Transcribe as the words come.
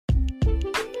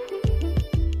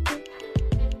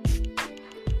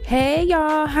Hey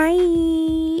y'all, hi.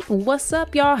 What's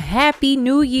up y'all? Happy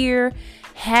New Year.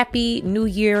 Happy New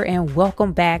Year and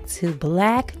welcome back to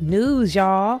Black News,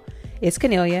 y'all. It's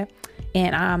Cornelia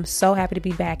and I'm so happy to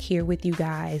be back here with you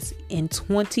guys in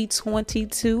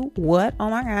 2022. What? Oh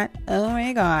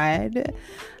my God.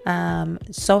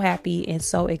 So happy and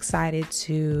so excited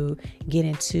to get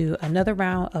into another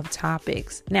round of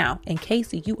topics. Now, in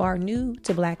case you are new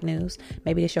to Black News,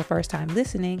 maybe it's your first time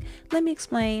listening, let me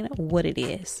explain what it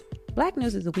is. Black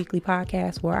News is a weekly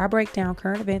podcast where I break down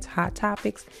current events, hot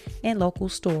topics, and local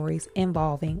stories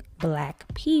involving Black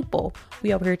people.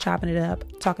 We over here chopping it up,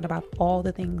 talking about all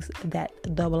the things that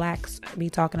the Blacks be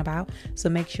talking about. So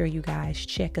make sure you guys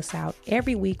check us out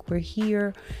every week. We're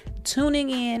here tuning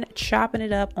in, chopping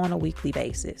it up on a weekly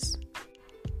basis.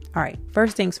 All right,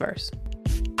 first things first.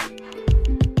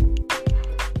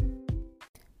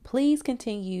 Please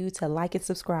continue to like and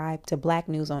subscribe to Black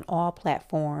News on all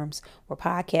platforms where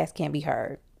podcasts can be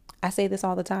heard. I say this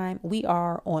all the time. We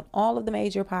are on all of the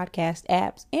major podcast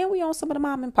apps and we on some of the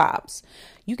mom and pops.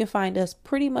 You can find us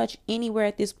pretty much anywhere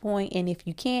at this point. And if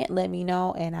you can't, let me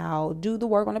know and I'll do the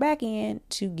work on the back end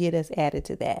to get us added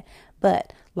to that.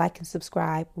 But like and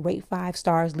subscribe, rate 5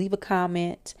 stars, leave a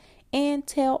comment, and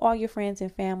tell all your friends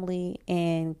and family.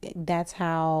 And that's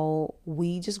how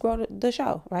we just grow the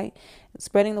show, right?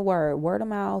 Spreading the word. Word of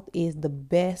mouth is the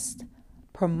best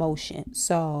promotion.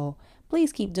 So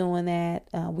please keep doing that.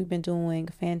 We've been doing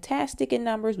fantastic in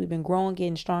numbers. We've been growing,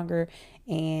 getting stronger,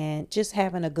 and just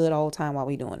having a good old time while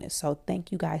we're doing this. So thank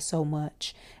you guys so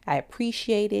much. I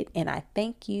appreciate it. And I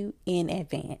thank you in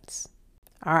advance.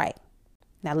 All right.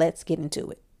 Now let's get into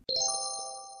it.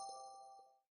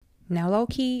 Now, low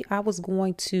key, I was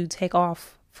going to take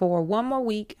off for one more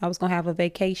week. I was going to have a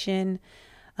vacation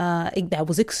that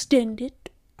was extended.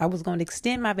 I was going to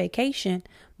extend my vacation,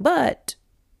 but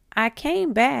I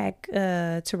came back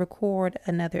to record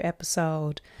another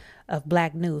episode of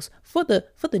Black News for the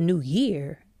new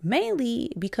year,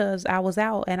 mainly because I was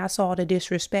out and I saw the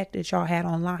disrespect that y'all had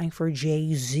online for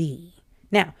Jay-Z.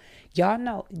 Now, y'all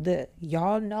know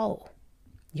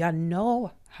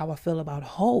how I feel about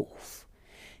Hove.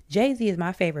 Jay-Z is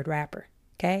my favorite rapper,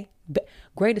 okay?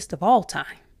 Greatest of all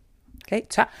time, okay?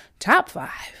 Top 5,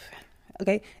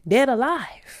 okay? Dead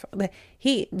alive.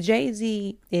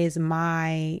 Jay-Z is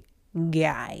my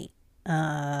guy.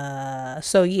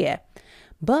 So yeah.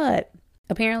 But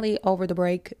apparently over the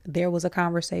break, there was a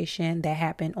conversation that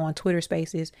happened on Twitter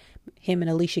Spaces. Him and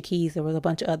Alicia Keys, there was a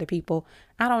bunch of other people.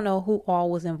 I don't know who all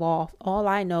was involved. All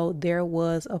I know, there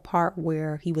was a part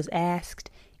where he was asked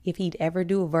if he'd ever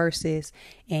do a versus,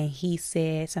 and he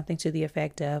said something to the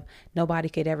effect of, nobody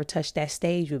could ever touch that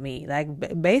stage with me.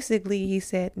 Like, basically he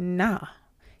said, nah,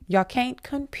 y'all can't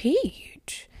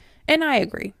compete. And I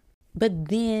agree. But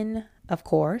then, of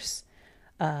course,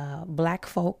 Black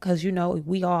folk, because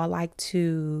we all like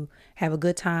to have a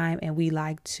good time, and we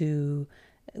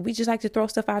just like to throw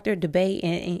stuff out there, debate,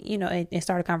 and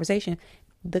start a conversation.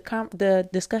 The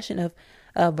discussion of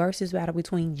a versus battle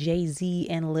between Jay-Z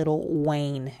and Lil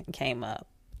Wayne came up.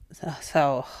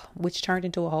 So, which turned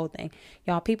into a whole thing.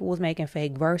 Y'all, people was making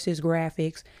fake versus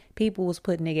graphics. People was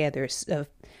putting together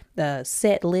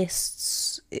set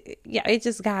lists. Yeah, it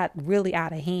just got really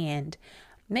out of hand.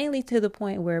 Mainly to the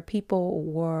point where people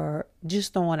were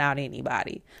just throwing out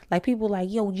anybody. Like, people like,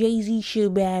 yo, Jay-Z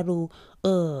should battle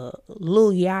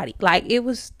Lil Yachty. Like, it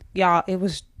was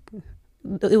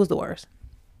the worst.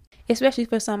 Especially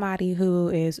for somebody who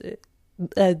is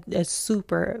a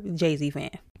super Jay-Z fan.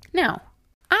 Now,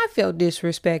 I felt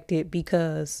disrespected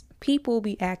because people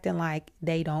be acting like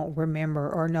they don't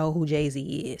remember or know who Jay-Z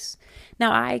is.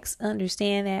 Now, I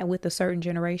understand that with a certain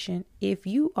generation. If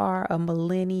you are a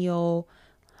millennial,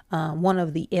 one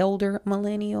of the elder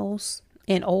millennials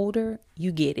and older,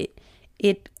 you get it.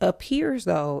 It appears,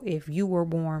 though, if you were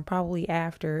born probably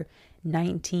after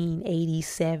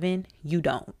 1987, you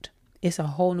don't. It's a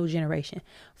whole new generation.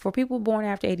 For people born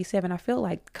after 87, I feel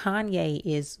like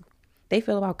they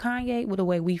feel about Kanye with the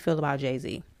way we feel about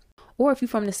Jay-Z. Or if you're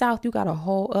from the South, you got a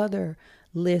whole other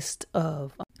list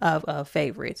of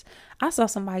favorites. I saw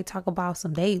somebody talk about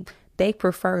they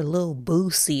prefer Lil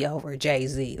Boosie over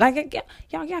Jay-Z. Like,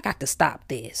 y'all got to stop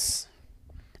this.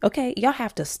 Okay, y'all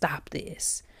have to stop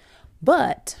this.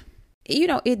 But,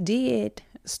 it did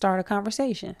start a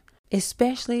conversation,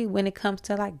 especially when it comes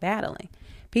to like battling.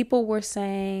 People were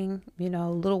saying,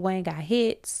 Lil Wayne got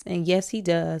hits, and yes, he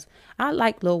does. I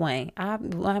like Lil Wayne.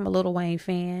 I'm a Lil Wayne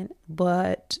fan,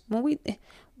 but when we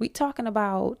talking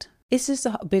about, it's just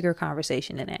a bigger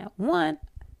conversation than that. One,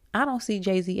 I don't see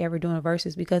Jay-Z ever doing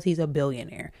verses because he's a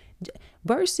billionaire.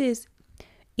 Versus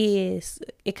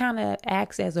it kind of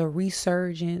acts as a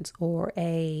resurgence or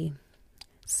a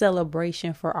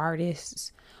celebration for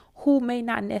artists who may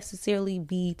not necessarily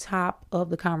be top of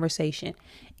the conversation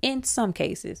in some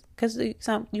cases. Because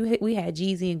we had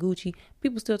Jeezy and Gucci.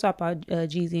 People still talk about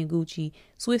Jeezy and Gucci.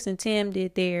 Swiss and Tim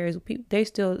did theirs. They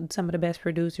still some of the best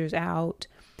producers out.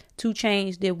 2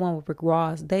 Chainz did one with Rick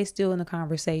Ross. They still in the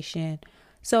conversation.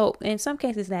 So in some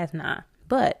cases that's not.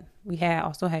 But we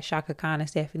also had Shaka Khan and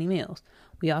Stephanie Mills.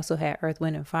 We also had Earth,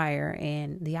 Wind and Fire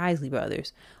and the Isley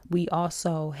Brothers. We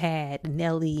also had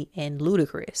Nelly and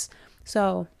Ludacris.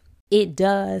 So it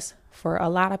does, for a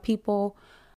lot of people,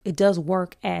 it does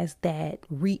work as that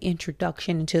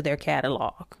reintroduction into their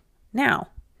catalog. Now,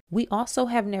 we also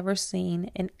have never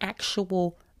seen an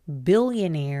actual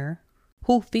billionaire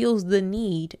who feels the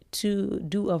need to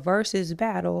do a versus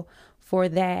battle for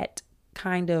that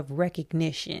kind of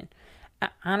recognition.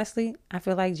 Honestly, I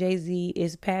feel like Jay-Z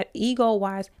is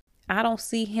ego-wise. I don't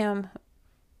see him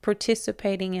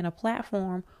participating in a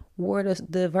platform where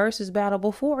the versus battle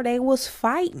before they was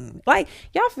fighting. Like,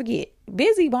 y'all forget,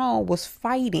 Bizzy Bone was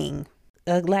fighting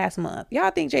last month.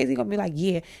 Y'all think Jay-Z gonna be like,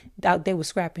 yeah, they was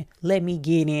scrapping. Let me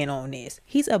get in on this.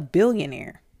 He's a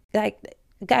billionaire. I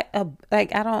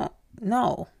don't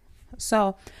know.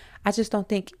 So I just don't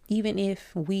think, even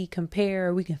if we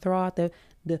compare, we can throw out the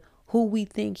who we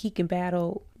think he can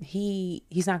battle,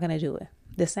 he's not gonna do it.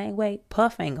 The same way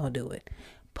Puff ain't gonna do it.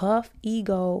 Puff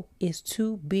ego is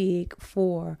too big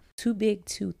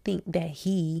to think that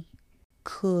he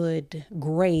could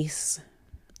grace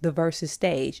the versus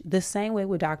stage. The same way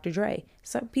with Dr. Dre.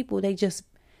 Some people, they just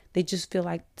feel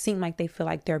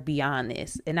like they're beyond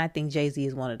this. And I think Jay-Z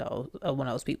is one of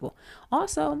those people.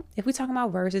 Also, if we're talking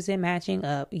about verses and matching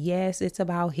up, yes, it's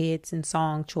about hits and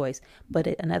song choice. But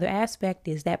another aspect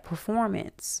is that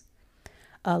performance.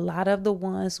 A lot of the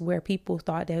ones where people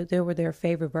thought that they were their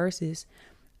favorite verses,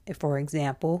 for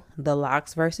example, the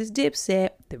Lox versus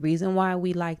Dipset. The reason why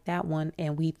we liked that one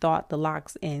and we thought the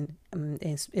Lox and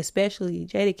especially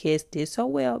Jadakiss did so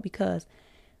well, because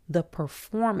the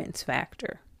performance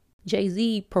factor.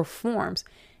 Jay-Z performs.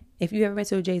 If you ever been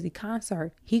to a Jay-Z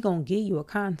concert, he gonna give you a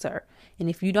concert. And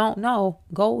if you don't know,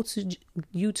 go to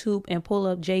YouTube and pull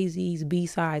up Jay-Z's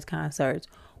B-sides concerts.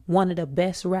 One of the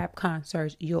best rap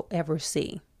concerts you'll ever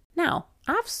see. Now,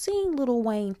 I've seen Lil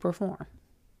Wayne perform,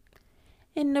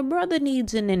 and the brother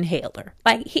needs an inhaler.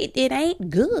 Like, it ain't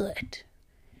good.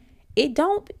 It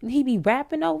don't. He be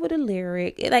rapping over the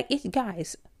lyric.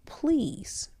 Guys,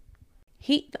 please.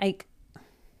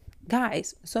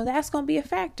 Guys. So that's gonna be a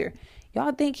factor.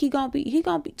 Y'all think he gonna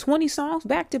be 20 songs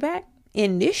back to back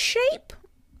in this shape?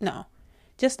 No,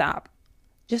 just stop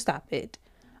it.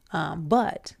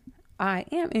 But I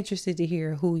am interested to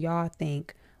hear who y'all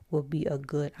think will be a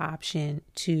good option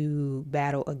to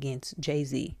battle against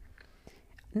Jay-Z.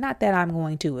 Not that I'm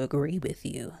going to agree with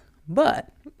you,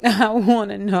 but I want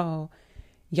to know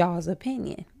y'all's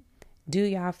opinion. Do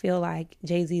y'all feel like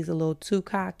Jay-Z's a little too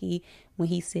cocky when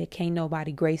he said can't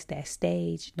nobody grace that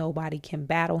stage, nobody can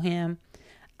battle him?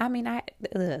 I mean, I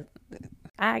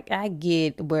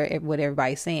get what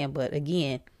everybody's saying, but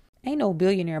again, ain't no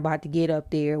billionaire about to get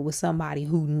up there with somebody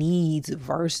who needs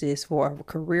verses for a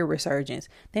career resurgence.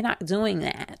 They're not doing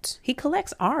that. He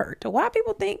collects art. Why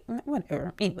people think,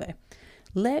 whatever. Anyway,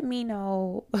 let me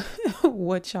know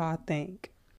what y'all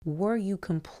think. Were you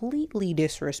completely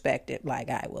disrespected like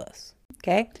I was?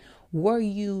 Okay. Were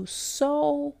you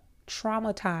so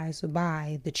traumatized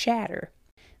by the chatter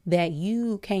that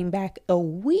you came back a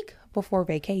week before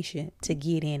vacation to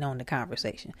get in on the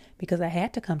conversation? Because I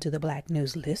had to come to the Black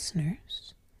News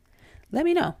listeners. Let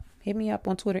me know. Hit me up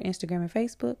on Twitter, Instagram, and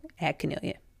Facebook at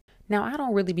Cornelia. Now, I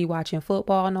don't really be watching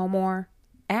football no more.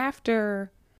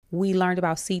 After we learned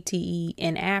about CTE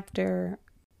and after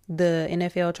the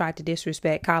NFL tried to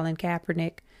disrespect Colin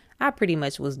Kaepernick, I pretty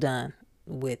much was done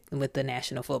with the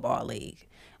National Football League.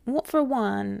 For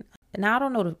one, and I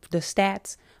don't know the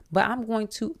stats, but I'm going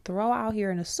to throw out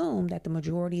here and assume that the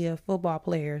majority of football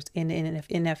players in the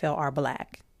NFL are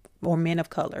black or men of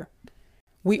color.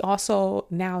 We also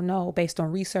now know, based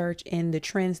on research and the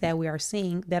trends that we are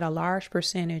seeing, that a large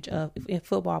percentage of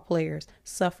football players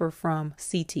suffer from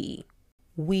CTE.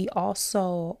 We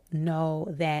also know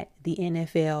that the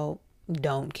NFL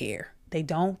don't care. They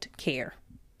don't care,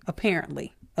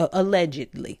 apparently,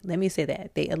 allegedly. Let me say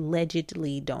that. They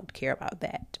allegedly don't care about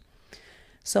that.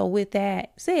 So with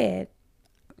that said,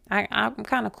 I'm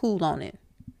kind of cool on it,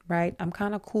 right? I'm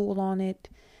kind of cool on it.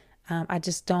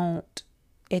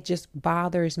 It just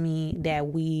bothers me that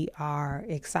we are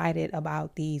excited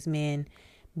about these men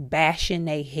bashing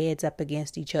their heads up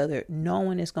against each other. No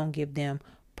one is going to give them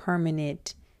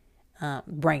permanent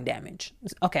brain damage.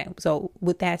 Okay, so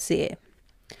with that said,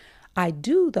 I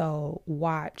do though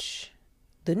watch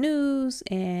the news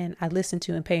and I listen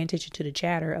to and pay attention to the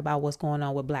chatter about what's going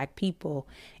on with Black people,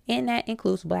 and that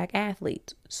includes Black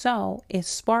athletes. So it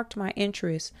sparked my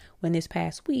interest when this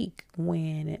past week,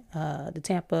 when the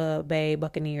Tampa Bay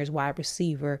Buccaneers wide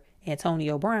receiver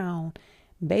Antonio Brown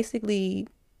basically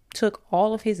took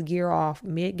all of his gear off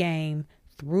mid-game,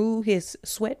 threw his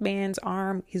sweatbands,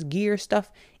 arm, his gear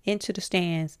stuff into the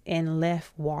stands, and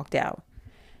walked out.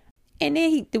 And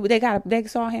then they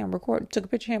saw him record, took a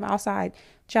picture of him outside,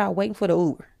 child, waiting for the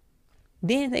Uber.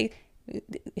 Then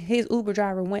his Uber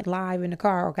driver went live in the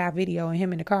car, or got video of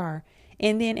him in the car.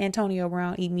 And then Antonio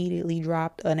Brown immediately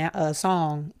dropped a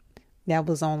song that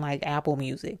was on like Apple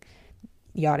Music.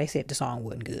 Y'all, they said the song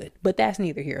wasn't good, but that's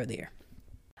neither here or there.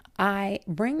 I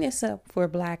bring this up for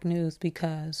Black news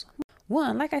because,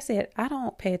 one, like I said, I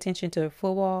don't pay attention to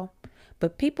football,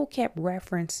 but people kept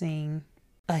referencing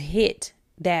a hit,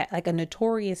 that like a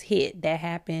notorious hit that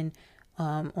happened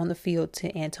on the field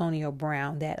to Antonio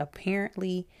Brown that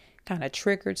apparently kind of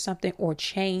triggered something or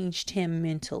changed him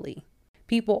mentally.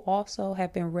 People also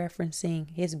have been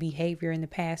referencing his behavior in the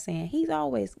past, saying he's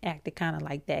always acted kind of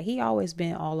like that. He always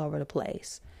been all over the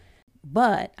place.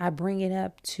 But I bring it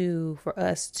up for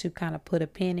us to kind of put a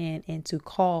pin in and to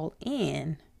call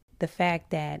in the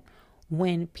fact that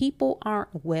when people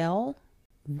aren't well,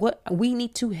 we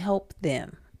need to help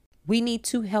them. We need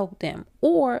to help them.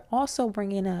 Or also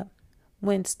bringing up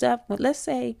let's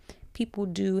say people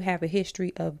do have a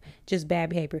history of just bad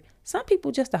behavior. Some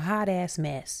people just a hot ass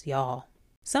mess, y'all.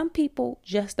 Some people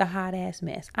just a hot ass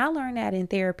mess. I learned that in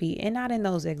therapy, and not in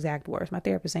those exact words. My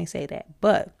therapist ain't say that,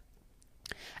 but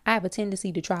I have a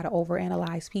tendency to try to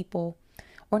overanalyze people,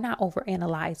 or not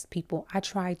overanalyze people. I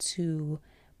try to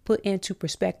put into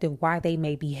perspective why they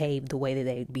may behave the way that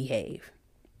they behave,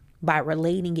 by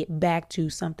relating it back to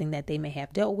something that they may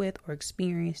have dealt with or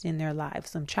experienced in their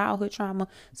lives. Some childhood trauma,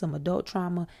 some adult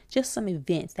trauma, just some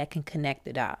events that can connect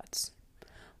the dots.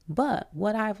 But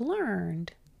what I've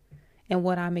learned and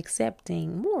what I'm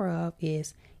accepting more of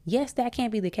is, yes, that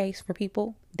can be the case for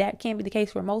people. That can be the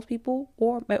case for most people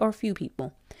or few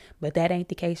people. But that ain't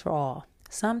the case for all.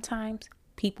 Sometimes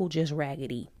people just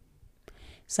raggedy.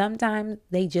 Sometimes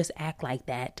they just act like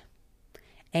that.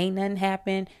 Ain't nothing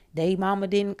happened. They mama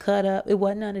didn't cut up. It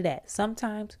wasn't none of that.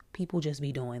 Sometimes people just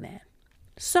be doing that.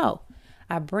 So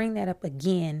I bring that up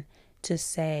again to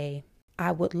say,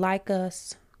 I would like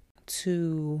us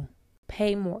to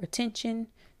pay more attention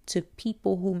to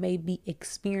people who may be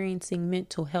experiencing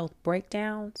mental health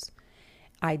breakdowns,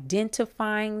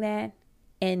 identifying that,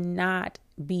 and not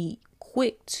be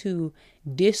quick to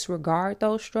disregard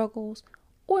those struggles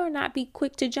or not be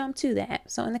quick to jump to that.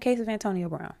 So in the case of Antonio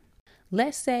Brown,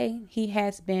 let's say he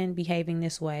has been behaving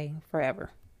this way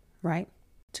forever, right?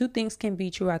 Two things can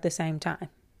be true at the same time.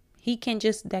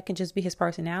 That can just be his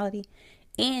personality,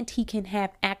 and he can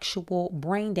have actual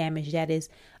brain damage that is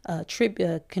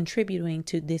contributing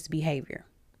to this behavior.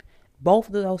 Both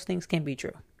of those things can be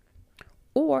true.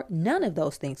 Or none of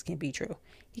those things can be true.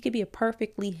 He could be a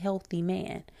perfectly healthy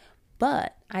man.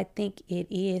 But I think it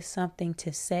is something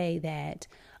to say that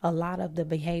a lot of the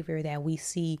behavior that we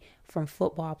see from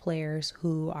football players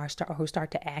who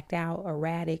start to act out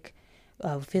erratic,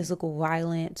 physical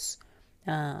violence,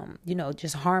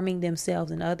 just harming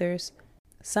themselves and others,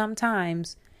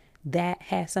 sometimes that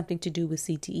has something to do with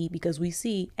CTE, because we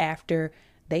see after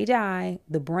they die,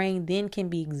 the brain then can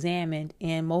be examined,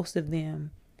 and most of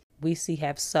them we see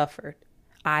have suffered,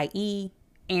 i.e.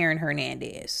 Aaron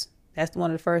Hernandez. That's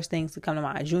one of the first things to come to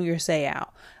mind. Junior Seau,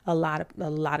 a lot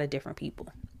of different people.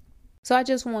 So I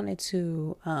just wanted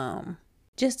to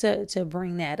to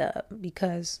bring that up,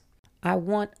 because I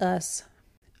want us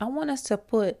to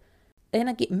put, and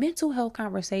again, mental health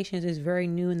conversations is very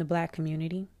new in the Black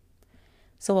community.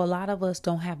 So a lot of us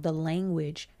don't have the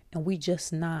language, and we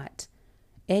just not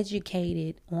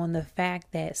educated on the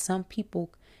fact that some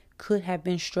people could have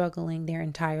been struggling their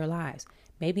entire lives.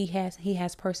 Maybe he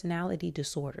has personality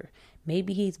disorder.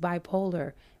 Maybe he's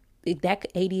bipolar.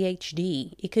 That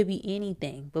ADHD. It could be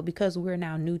anything. But because we're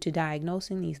now new to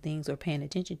diagnosing these things or paying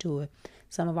attention to it,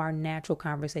 some of our natural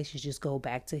conversations just go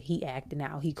back to he acting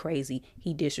out, he crazy,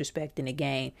 he disrespecting the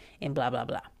game, and blah, blah,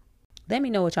 blah. Let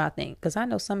me know what y'all think, because I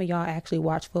know some of y'all actually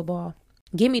watch football.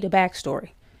 Give me the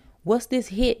backstory. What's this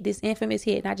hit, this infamous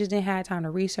hit? And I just didn't have time to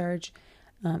research.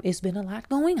 It's been a lot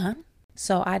going on.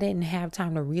 So I didn't have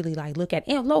time to really look at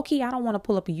it. And low key, I don't want to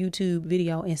pull up a YouTube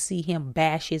video and see him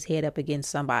bash his head up against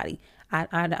somebody.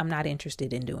 I'm not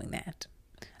interested in doing that.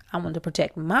 I want to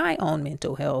protect my own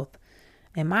mental health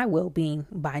and my well-being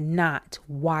by not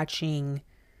watching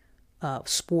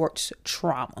sports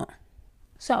trauma.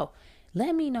 So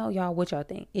let me know, y'all, what y'all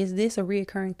think. Is this a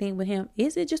reoccurring thing with him?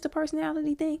 Is it just a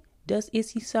personality thing? Is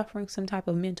he suffering some type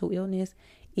of mental illness?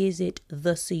 Is it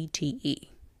the CTE?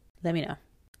 Let me know.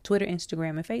 Twitter,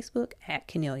 Instagram, and Facebook at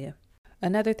Kennelia.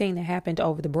 Another thing that happened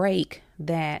over the break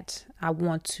that I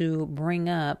want to bring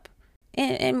up,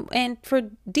 and for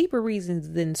deeper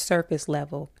reasons than surface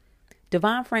level,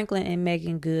 DeVon Franklin and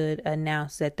Meagan Good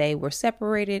announced that they were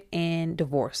separated and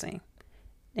divorcing.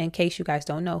 In case you guys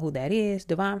don't know who that is,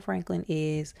 DeVon Franklin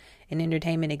is an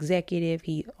entertainment executive.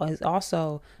 He is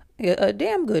also a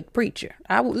damn good preacher.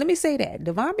 Let me say that.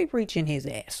 DeVon be preaching his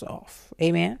ass off.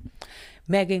 Amen.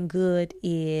 Meagan Good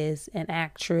is an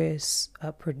actress,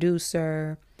 a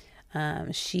producer.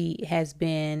 She has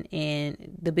been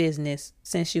in the business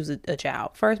since she was a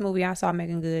child. First movie I saw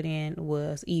Meagan Good in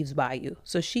was Eve's Bayou.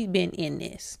 So she's been in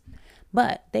this.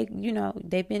 But they've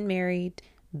been married.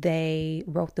 They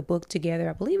wrote the book together.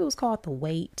 I believe it was called The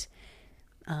Wait.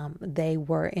 They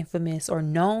were infamous or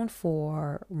known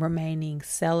for remaining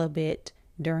celibate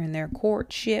during their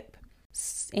courtship.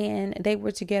 And they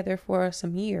were together for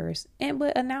some years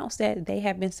but announced that they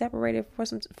have been separated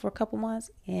for a couple months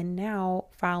and now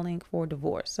filing for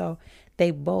divorce. So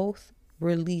they both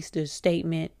released a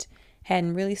statement.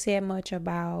 Hadn't really said much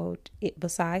about it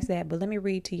besides that, but let me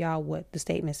read to y'all what the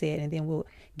statement said and then we'll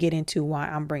get into why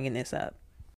I'm bringing this up.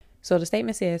 So the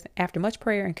statement says, after much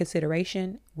prayer and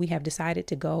consideration, we have decided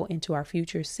to go into our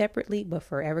future separately but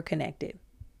forever connected.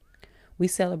 We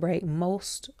celebrate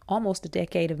almost a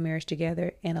decade of marriage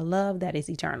together and a love that is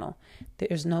eternal.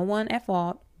 There's no one at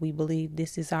fault. We believe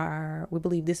this is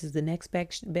the next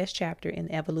best chapter in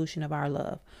the evolution of our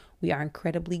love. We are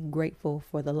incredibly grateful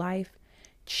for the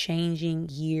life-changing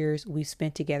years we've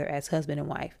spent together as husband and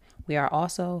wife. We are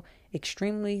also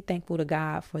extremely thankful to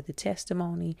God for the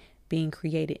testimony being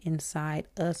created inside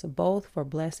us both for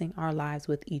blessing our lives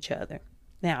with each other.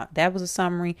 Now, that was a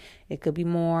summary. It could be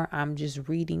more. I'm just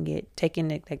reading it, taking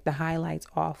the highlights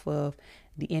off of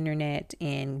the internet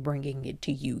and bringing it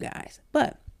to you guys.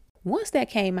 But once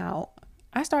that came out,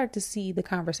 I started to see the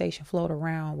conversation float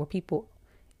around where people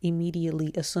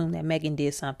immediately assume that Meagan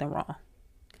did something wrong.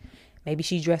 Maybe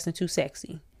she's dressing too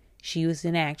sexy. She was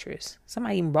an actress.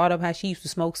 Somebody even brought up how she used to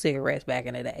smoke cigarettes back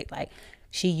in the day. Like,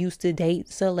 she used to date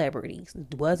celebrities.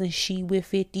 Wasn't she with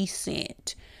 50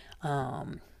 Cent?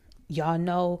 Y'all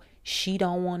know she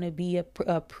don't want to be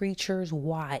a preacher's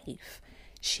wife.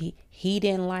 He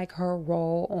didn't like her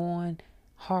role on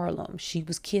Harlem. She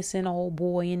was kissing old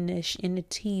boy in the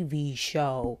TV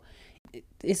show.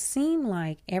 It seemed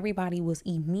like everybody was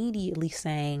immediately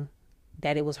saying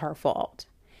that it was her fault.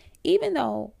 Even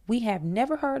though we have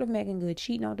never heard of Meagan Good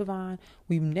cheating on DeVon,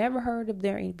 we've never heard of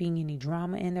there being any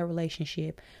drama in their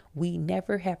relationship. We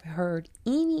never have heard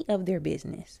any of their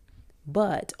business.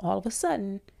 But all of a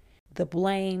sudden, the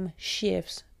blame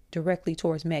shifts directly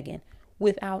towards Meagan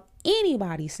without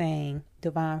anybody saying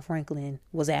DeVon Franklin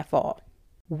was at fault.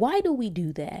 Why do we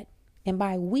do that? And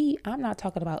by we, I'm not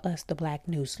talking about us, the Black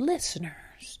News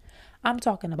listeners. I'm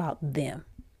talking about them.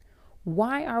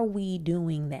 Why are we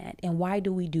doing that? And why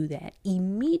do we do that?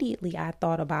 Immediately, I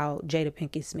thought about Jada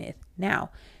Pinkett Smith.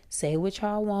 Now, say what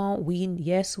y'all want. We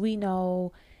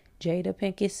know Jada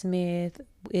Pinkett Smith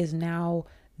is now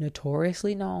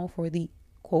notoriously known for the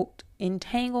quote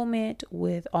entanglement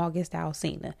with August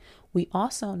Alsina. We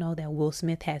also know that Will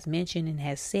Smith has mentioned and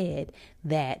has said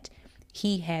that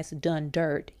he has done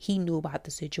dirt. He knew about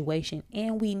the situation,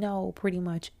 and we know pretty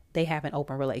much they have an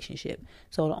open relationship.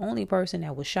 So the only person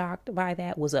that was shocked by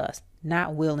that was us,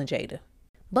 not Will and Jada.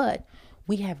 But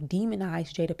we have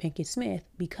demonized Jada Pinkett Smith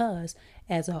because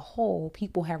as a whole,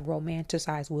 people have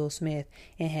romanticized Will Smith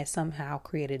and has somehow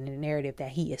created a narrative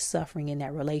that he is suffering in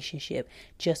that relationship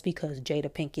just because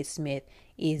Jada Pinkett Smith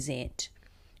isn't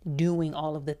doing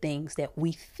all of the things that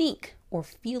we think or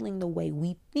feeling the way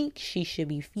we think she should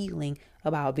be feeling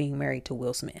about being married to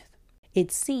Will Smith. It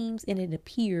seems and it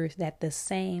appears that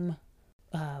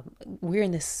we're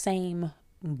in the same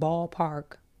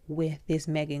ballpark with this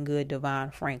Meagan Good,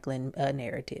 DeVon Franklin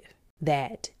narrative.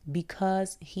 That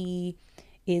because he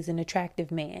is an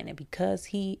attractive man and because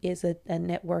he is a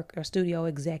network or studio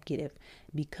executive,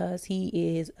 because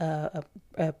he is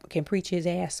can preach his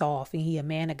ass off and he a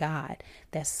man of God,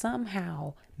 that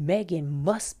somehow Meagan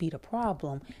must be the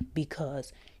problem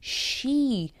because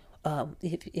she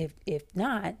if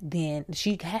not, then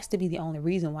she has to be the only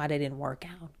reason why that didn't work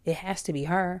out. It has to be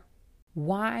her.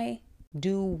 Why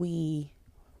do we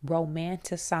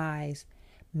romanticize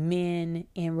men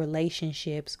in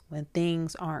relationships when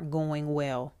things aren't going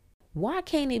well? Why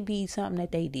can't it be something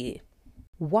that they did?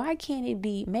 Why can't it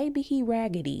be maybe he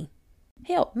raggedy?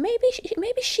 Hell,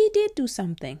 maybe she did do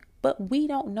something, but we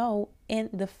don't know. And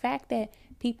the fact that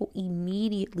people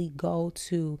immediately go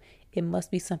to, it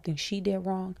must be something she did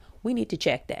wrong. We need to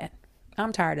check that.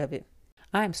 I'm tired of it.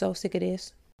 I am so sick of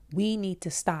this. We need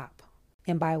to stop.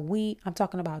 And by we, I'm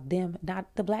talking about them,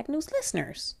 not the Black News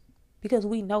listeners, because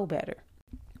we know better.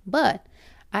 But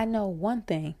I know one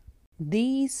thing.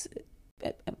 These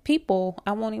people,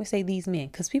 I won't even say these men,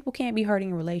 because people can't be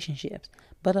hurting relationships.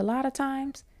 But a lot of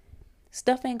times,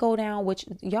 stuff ain't go down, which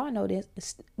y'all know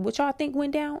this, what y'all think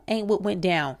went down ain't what went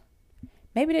down.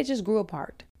 Maybe they just grew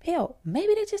apart. Hell,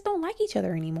 maybe they just don't like each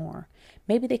other anymore.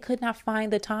 Maybe they could not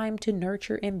find the time to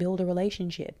nurture and build a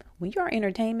relationship. When you are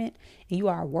entertainment and you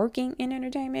are working in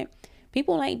entertainment,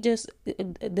 people ain't just,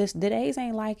 the days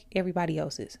ain't like everybody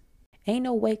else's. Ain't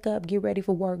no wake up, get ready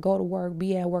for work, go to work,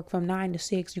 be at work from 9 to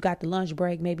 6. You got the lunch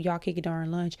break. Maybe y'all kick it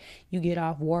during lunch. You get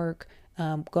off work,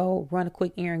 go run a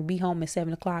quick errand, be home at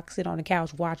 7 o'clock, sit on the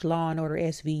couch, watch Law and Order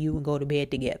SVU and go to bed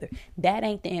together. That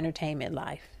ain't the entertainment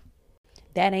life.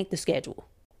 That ain't the schedule.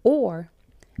 Or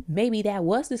maybe that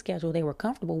was the schedule. They were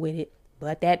comfortable with it.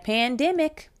 But that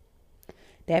pandemic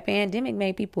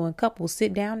made people in couples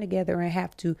sit down together and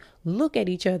have to look at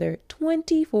each other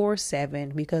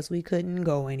 24/7 because we couldn't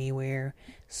go anywhere.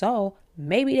 So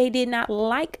maybe they did not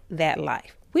like that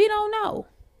life. We don't know.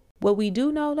 What we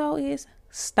do know, though, is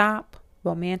stop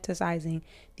romanticizing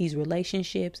these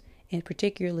relationships, and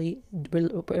particularly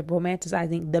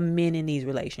romanticizing the men in these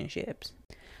relationships.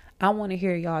 I want to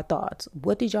hear y'all thoughts.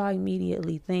 What did y'all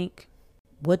immediately think?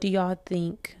 What do y'all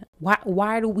think?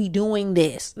 Why are we doing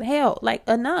this? Hell, like,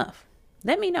 enough.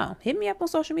 Let me know. Hit me up on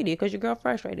social media because your girl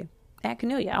frustrated. At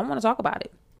Cornelia. I want to talk about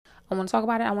it. I want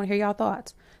to hear y'all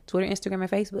thoughts. Twitter, Instagram,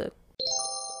 and Facebook.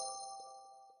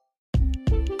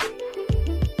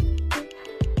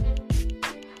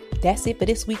 That's it for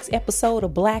this week's episode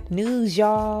of Black News,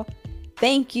 y'all.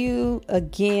 Thank you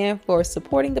again for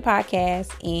supporting the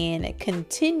podcast and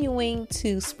continuing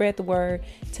to spread the word,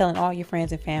 telling all your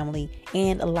friends and family,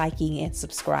 and liking and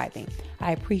subscribing.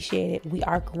 I appreciate it. We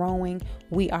are growing.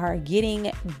 We are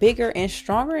getting bigger and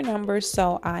stronger in numbers.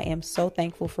 So I am so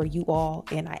thankful for you all.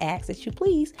 And I ask that you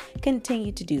please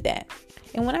continue to do that.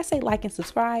 And when I say like and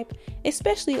subscribe,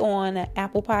 especially on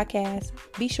Apple Podcasts,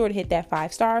 be sure to hit that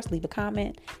 5 stars, leave a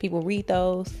comment. People read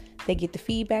those. They get the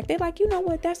feedback. They're like, you know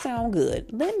what? That sounds good.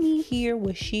 Let me hear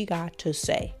what she got to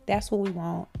say. That's what we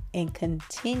want, and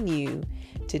continue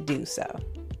to do so.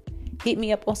 Hit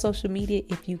me up on social media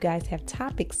if you guys have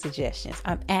topic suggestions.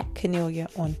 I'm at Cornelia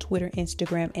on Twitter,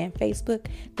 Instagram, and Facebook.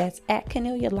 That's at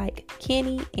Cornelia, like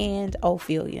Kenny and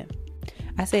Ophelia.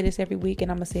 I say this every week and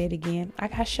I'm going to say it again. I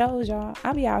got shows, y'all.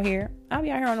 I'll be out here on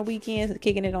the weekends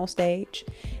kicking it on stage.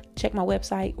 Check my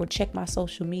website or check my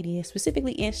social media,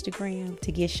 specifically Instagram,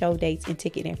 to get show dates and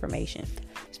ticket information.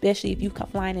 Especially if you come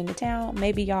flying into town,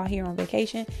 maybe y'all here on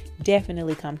vacation,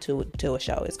 definitely come to a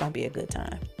show. It's going to be a good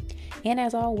time. And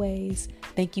as always,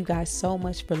 thank you guys so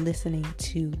much for listening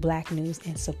to Black News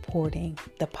and supporting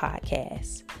the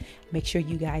podcast. Make sure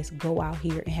you guys go out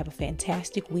here and have a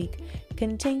fantastic week.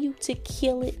 Continue to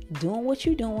kill it, doing what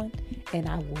you're doing. And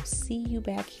I will see you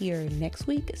back here next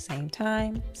week, same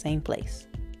time, same place.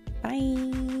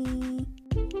 Bye.